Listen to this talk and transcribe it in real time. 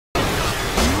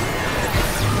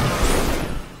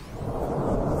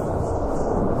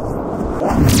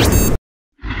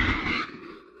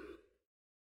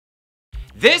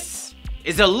This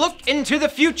is a look into the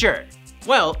future.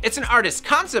 Well, it's an artist's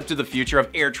concept of the future of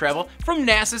air travel from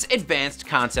NASA's Advanced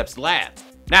Concepts Lab.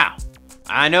 Now,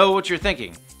 I know what you're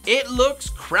thinking. It looks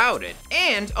crowded,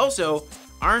 and also,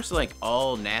 aren't like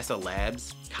all NASA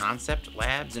labs concept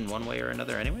labs in one way or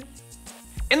another anyway?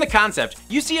 In the concept,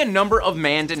 you see a number of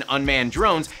manned and unmanned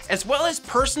drones, as well as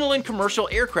personal and commercial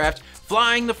aircraft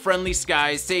flying the friendly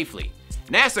skies safely.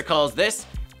 NASA calls this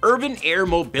urban air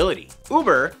mobility.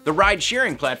 Uber, the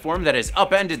ride-sharing platform that has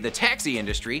upended the taxi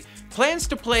industry, plans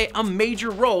to play a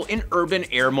major role in urban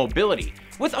air mobility,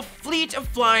 with a fleet of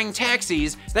flying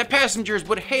taxis that passengers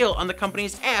would hail on the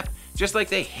company's app just like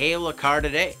they hail a car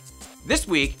today. This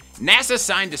week, NASA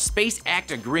signed a Space Act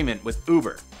agreement with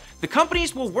Uber. The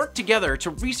companies will work together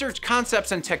to research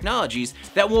concepts and technologies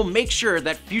that will make sure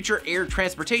that future air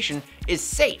transportation is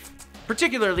safe,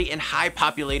 particularly in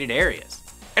high-populated areas.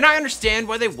 And I understand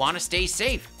why they want to stay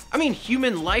safe. I mean,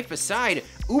 human life aside,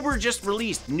 Uber just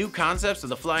released new concepts of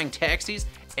the flying taxis,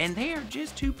 and they are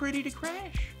just too pretty to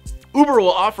crash. Uber will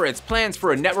offer its plans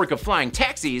for a network of flying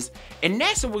taxis, and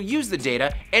NASA will use the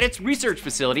data at its research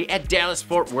facility at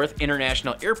Dallas-Fort Worth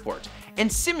International Airport and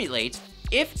simulate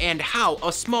if and how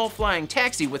a small flying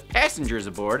taxi with passengers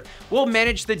aboard will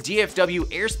manage the DFW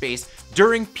airspace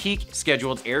during peak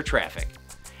scheduled air traffic.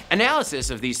 Analysis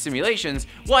of these simulations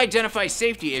will identify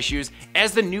safety issues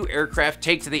as the new aircraft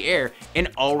take to the air in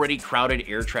already crowded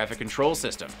air traffic control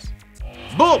systems.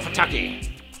 Bull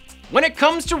Patucky! When it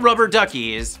comes to rubber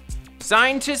duckies,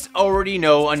 scientists already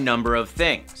know a number of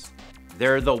things.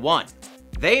 They're the one.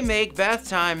 They make bath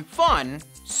time fun,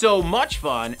 so much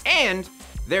fun, and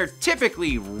they're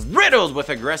typically riddled with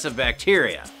aggressive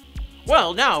bacteria.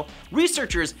 Well, now,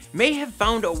 researchers may have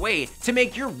found a way to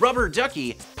make your rubber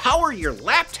ducky power your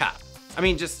laptop. I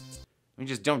mean, just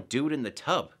don't do it in the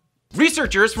tub.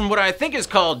 Researchers from what I think is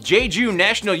called Jeju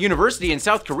National University in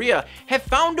South Korea have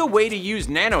found a way to use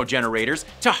nanogenerators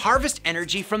to harvest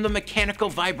energy from the mechanical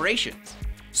vibrations.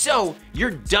 So, your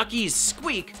ducky's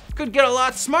squeak could get a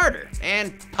lot smarter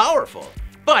and powerful.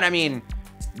 But I mean,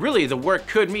 really the work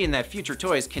could mean that future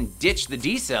toys can ditch the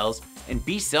D cells and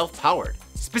be self-powered.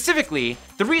 Specifically,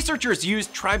 the researchers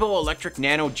used triboelectric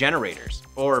nanogenerators,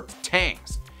 or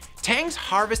TANGs. TANGs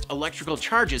harvest electrical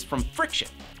charges from friction.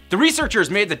 The researchers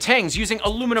made the TANGs using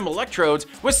aluminum electrodes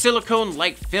with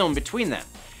silicone-like film between them.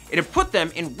 It had put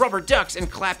them in rubber ducks and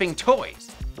clapping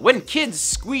toys. When kids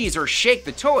squeeze or shake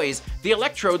the toys, the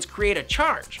electrodes create a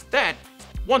charge that,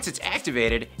 once it's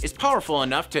activated, is powerful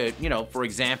enough to, for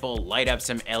example, light up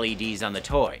some LEDs on the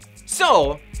toy.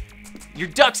 So, your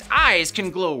duck's eyes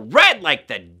can glow red like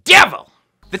the devil!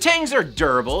 The TANGs are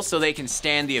durable so they can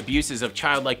stand the abuses of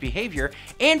childlike behavior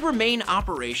and remain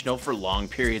operational for long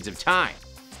periods of time.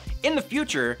 In the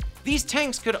future, these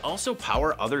TANGs could also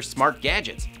power other smart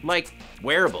gadgets, like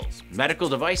wearables, medical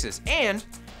devices, and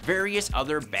various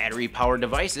other battery-powered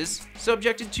devices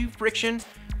subjected to friction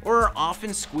or are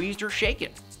often squeezed or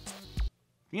shaken.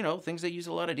 Things that use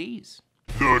a lot of Ds.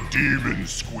 The Demon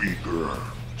Squeaker.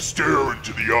 Stare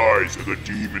into the eyes of the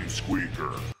Demon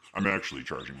Squeaker. I'm actually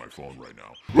charging my phone right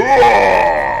now.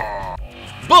 Ah!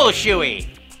 Bullshoey!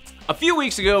 A few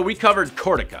weeks ago, we covered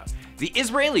Cortica, the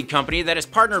Israeli company that has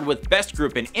partnered with Best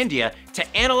Group in India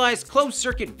to analyze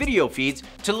closed-circuit video feeds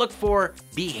to look for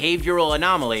behavioral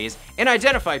anomalies and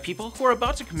identify people who are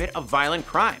about to commit a violent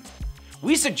crime.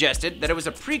 We suggested that it was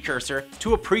a precursor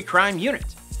to a pre-crime unit.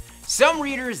 Some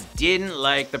readers didn't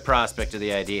like the prospect of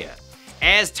the idea.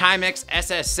 As Timex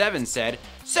SS7 said,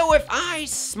 so if I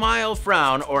smile,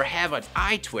 frown, or have an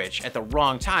eye twitch at the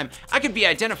wrong time, I could be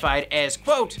identified as,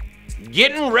 quote,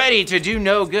 getting ready to do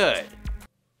no good.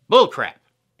 Bullcrap.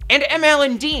 And M.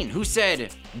 Alan Dean, who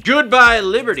said, goodbye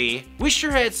Liberty, we sure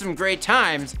had some great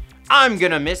times, I'm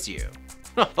gonna miss you.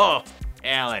 Oh,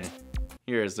 Alan,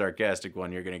 you're a sarcastic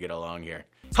one, you're gonna get along here.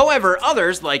 However,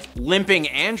 others, like Limping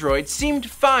Android, seemed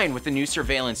fine with the new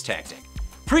surveillance tactic.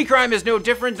 Pre-crime is no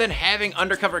different than having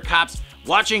undercover cops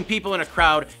watching people in a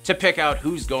crowd to pick out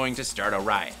who's going to start a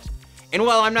riot. And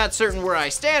while I'm not certain where I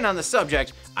stand on the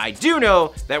subject, I do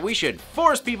know that we should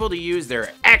force people to use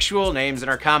their actual names in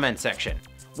our comment section.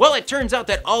 Well, it turns out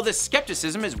that all this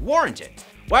skepticism is warranted.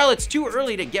 While it's too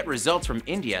early to get results from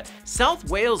India, South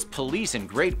Wales police in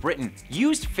Great Britain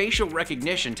used facial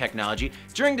recognition technology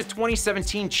during the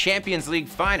 2017 Champions League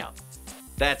final,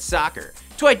 that's soccer,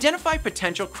 to identify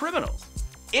potential criminals.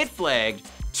 It flagged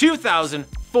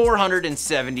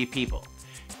 2,470 people.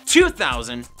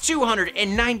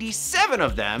 2,297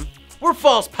 of them were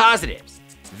false positives.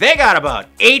 They got about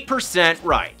 8%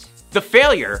 right. The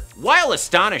failure, while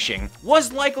astonishing,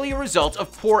 was likely a result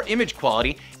of poor image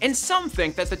quality, and some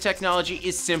think that the technology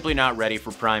is simply not ready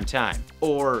for prime time,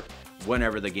 or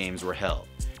whenever the games were held.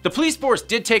 The police force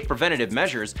did take preventative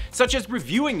measures, such as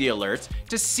reviewing the alerts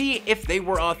to see if they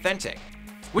were authentic,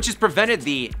 which has prevented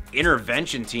the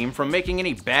intervention team from making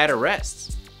any bad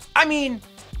arrests. I mean,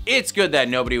 it's good that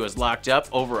nobody was locked up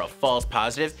over a false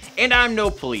positive, and I'm no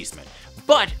policeman,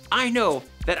 but I know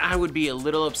that I would be a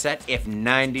little upset if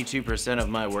 92% of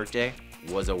my workday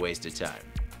was a waste of time.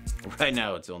 Right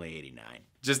now it's only 89.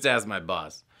 Just ask my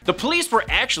boss. The police were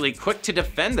actually quick to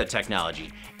defend the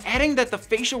technology, adding that the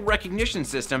facial recognition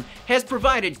system has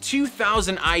provided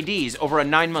 2,000 IDs over a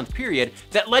 9-month period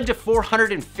that led to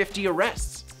 450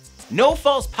 arrests. No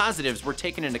false positives were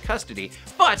taken into custody,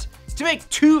 but to make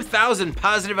 2,000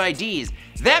 positive IDs,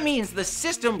 that means the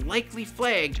system likely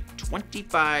flagged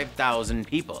 25,000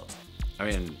 people. I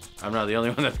mean, I'm not the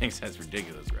only one that thinks that's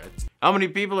ridiculous, right? How many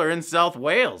people are in South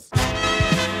Wales?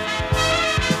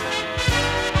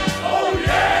 Oh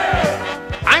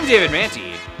yeah! I'm David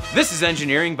Manti. This is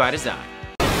Engineering by Design.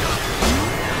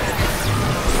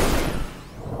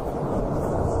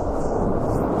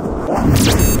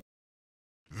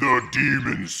 The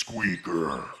Demon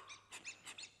Squeaker.